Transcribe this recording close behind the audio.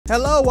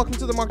Hello, welcome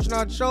to the Mark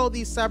Gennard Show,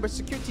 the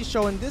cybersecurity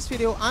show. In this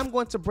video, I'm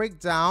going to break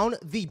down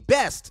the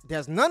best,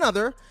 there's none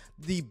other,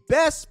 the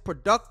best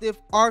productive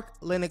Arch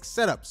Linux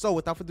setup. So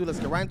without further ado, let's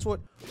get right into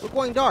it. We're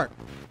going dark.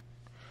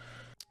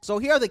 So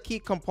here are the key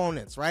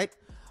components, right?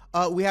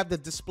 We have the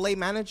display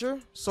manager.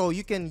 So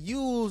you can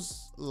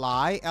use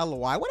LY,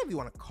 whatever you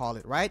want to call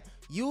it, right?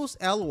 Use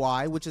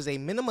LY, which is a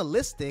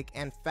minimalistic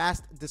and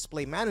fast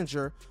display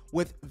manager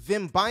with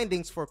Vim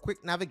bindings for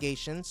quick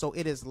navigation. So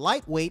it is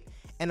lightweight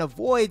and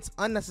avoids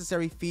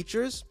unnecessary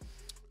features.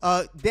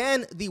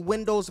 Then the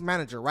Windows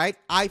Manager, right?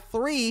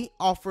 i3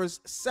 offers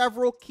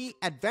several key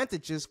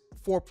advantages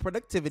for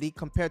productivity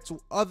compared to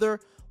other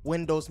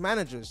Windows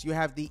managers. You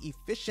have the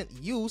efficient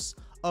use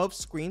of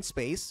screen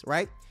space,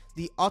 right?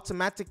 The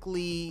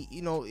automatically,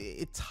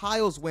 it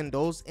tiles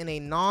windows in a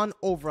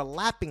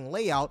non-overlapping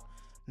layout,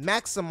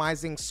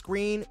 maximizing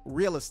screen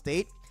real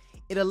estate.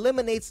 It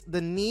eliminates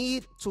the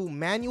need to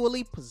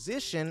manually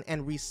position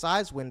and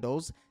resize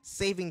windows,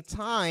 saving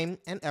time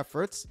and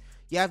efforts.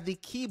 You have the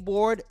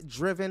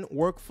keyboard-driven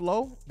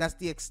workflow. That's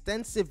the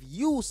extensive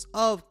use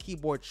of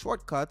keyboard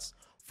shortcuts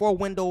for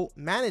window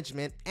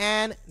management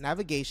and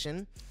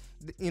navigation.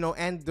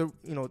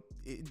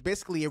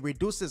 Basically it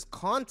reduces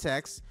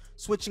context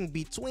switching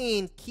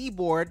between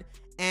keyboard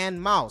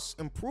and mouse,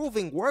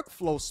 improving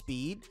workflow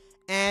speed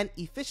and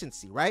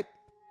efficiency, right?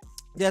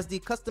 There's the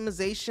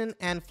customization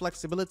and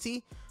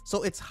flexibility.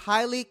 So it's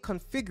highly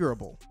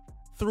configurable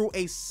through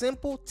a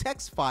simple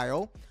text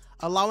file,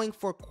 allowing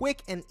for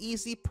quick and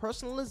easy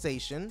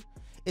personalization.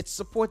 It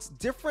supports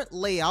different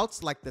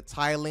layouts like the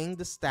tiling,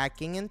 the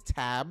stacking, and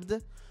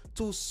tabbed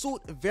to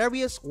suit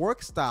various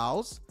work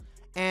styles.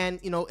 And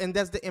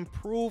there's the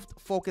improved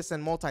focus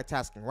and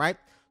multitasking, right?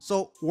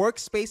 So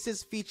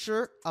workspaces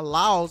feature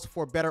allows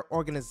for better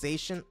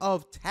organization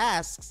of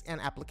tasks and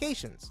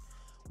applications,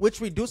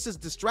 which reduces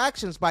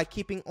distractions by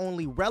keeping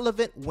only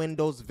relevant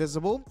windows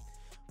visible.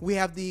 We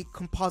have the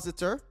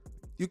compositor.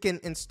 You can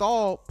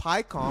install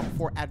PyCom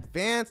for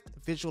advanced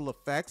visual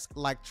effects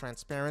like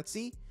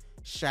transparency,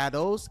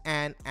 shadows,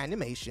 and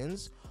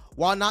animations.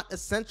 While not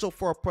essential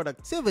for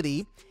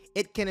productivity,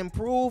 it can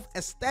improve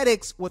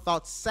aesthetics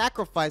without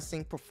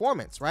sacrificing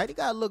performance, right? You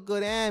gotta look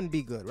good and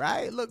be good,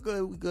 right? Look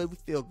good, we good, we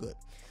feel good.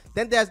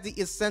 Then there's the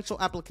essential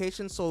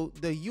application. So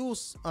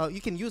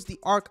you can use the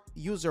Arch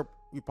user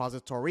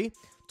repository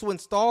to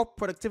install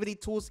productivity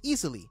tools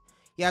easily.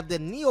 You have the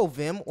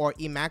NeoVim or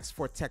Emacs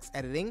for text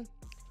editing,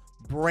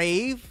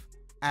 Brave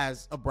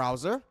as a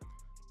browser,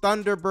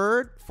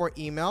 Thunderbird for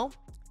email,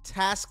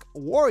 Task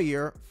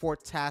Warrior for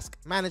task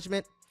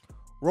management,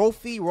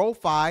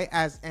 Rofi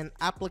as an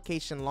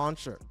application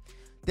launcher.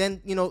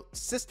 Then,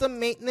 system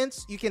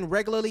maintenance, you can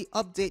regularly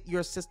update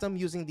your system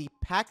using the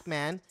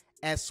Pacman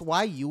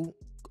SYU,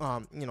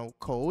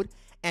 code,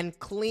 and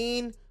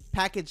clean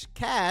package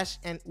cache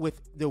and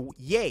with the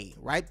Yay,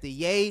 right? The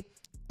Yay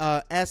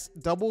S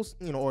double,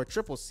 or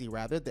triple C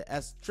rather, the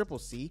S triple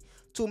C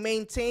to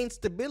maintain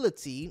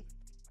stability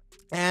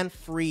and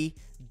free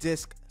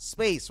disk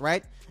space,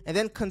 right? And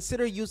then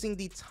consider using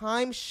the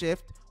time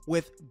shift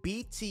with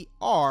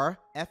BTR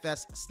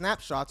FS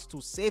snapshots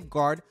to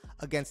safeguard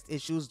against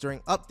issues during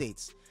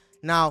updates.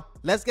 Now,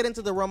 let's get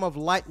into the realm of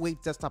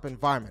lightweight desktop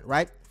environment,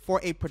 right? For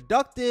a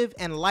productive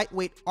and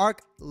lightweight Arch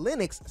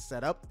Linux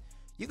setup,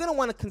 you're going to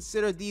want to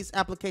consider these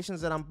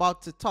applications that I'm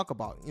about to talk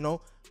about.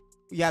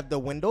 You have the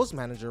Windows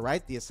Manager,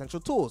 right? The essential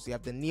tools. You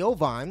have the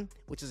NeoVim,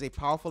 which is a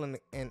powerful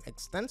and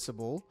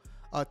extensible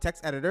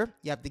text editor.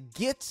 You have the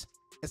Git,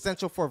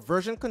 essential for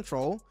version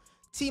control.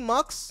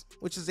 Tmux,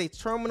 which is a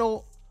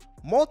terminal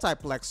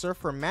multiplexer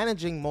for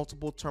managing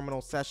multiple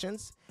terminal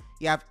sessions.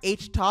 You have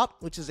HTOP,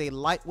 which is a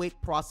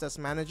lightweight process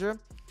manager.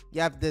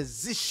 You have the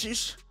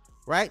ZSH,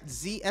 right?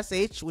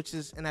 ZSH, which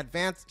is an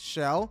advanced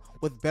shell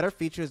with better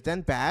features than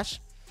Bash.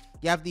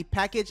 You have the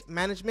package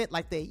management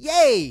like the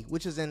Yay,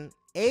 which is an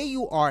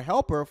AUR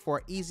helper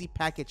for easy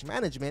package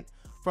management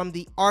from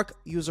the Arch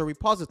user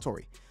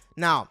repository.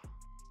 Now,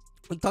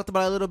 we talked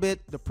about a little bit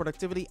the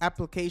productivity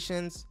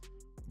applications,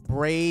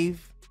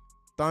 Brave,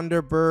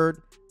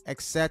 Thunderbird,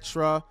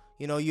 etc.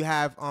 You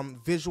have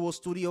Visual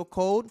Studio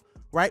Code,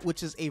 right,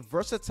 which is a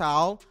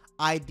versatile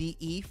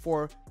IDE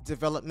for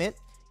development.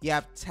 You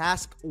have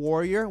Task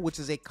Warrior, which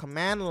is a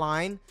command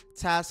line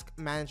task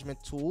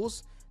management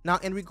tools. Now,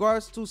 in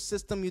regards to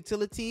system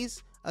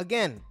utilities,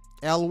 again,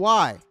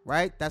 LY,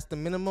 right? That's the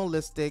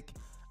minimalistic,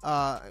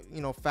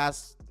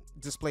 fast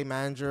display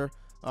manager.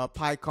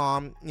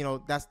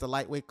 PyCom, that's the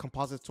lightweight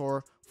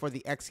compositor for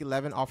the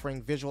X11,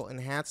 offering visual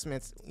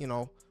enhancements,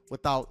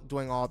 without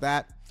doing all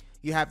that.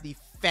 You have the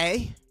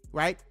FEH,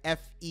 right?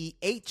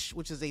 FEH,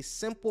 which is a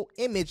simple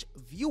image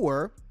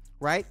viewer,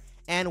 right?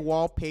 And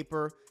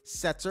wallpaper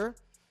setter.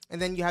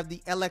 And then you have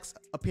the LX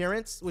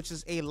Appearance, which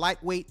is a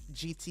lightweight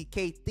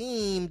GTK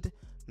themed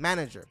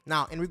manager.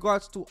 Now, in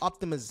regards to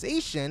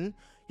optimization,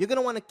 you're going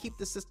to want to keep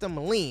the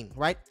system lean,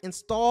 right?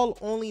 Install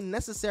only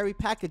necessary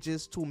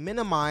packages to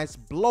minimize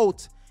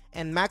bloat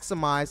and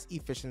maximize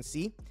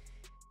efficiency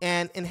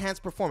and enhance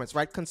performance,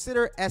 right?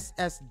 Consider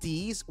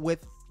SSDs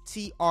with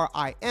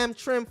TRIM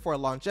trim for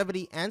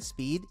longevity and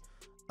speed.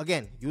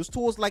 Again, use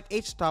tools like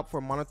HTOP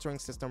for monitoring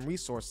system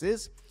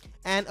resources.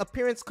 And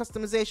appearance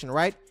customization,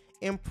 right?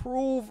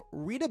 Improve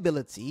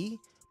readability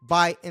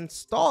by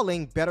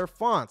installing better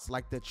fonts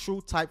like the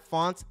TrueType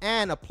fonts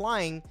and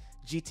applying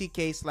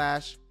GTK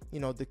 /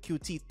 the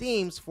Qt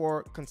themes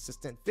for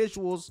consistent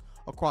visuals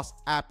across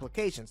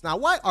applications. Now,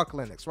 why Arch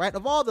Linux, right?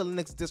 Of all the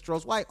Linux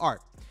distros, why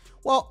Arch?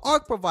 Well,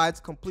 Arch provides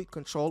complete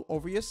control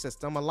over your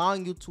system,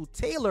 allowing you to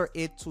tailor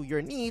it to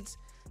your needs.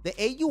 The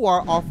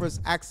AUR offers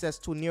access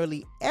to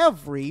nearly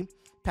every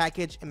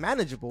package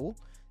imaginable,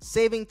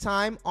 saving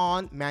time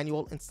on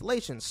manual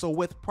installation. So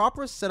with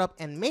proper setup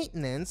and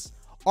maintenance,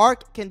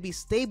 Arch can be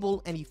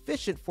stable and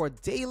efficient for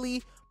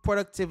daily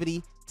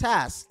productivity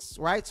tasks,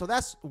 right? So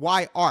that's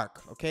why Arch,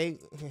 okay?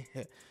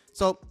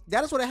 So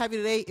that is what I have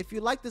here today. If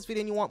you like this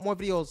video and you want more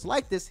videos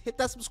like this, hit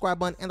that subscribe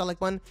button and the like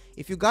button.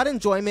 If you got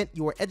enjoyment,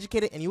 you were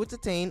educated, and you were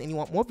entertained, and you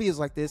want more videos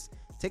like this,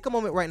 take a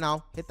moment right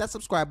now, hit that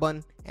subscribe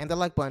button and the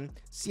like button.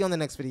 See you on the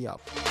next video.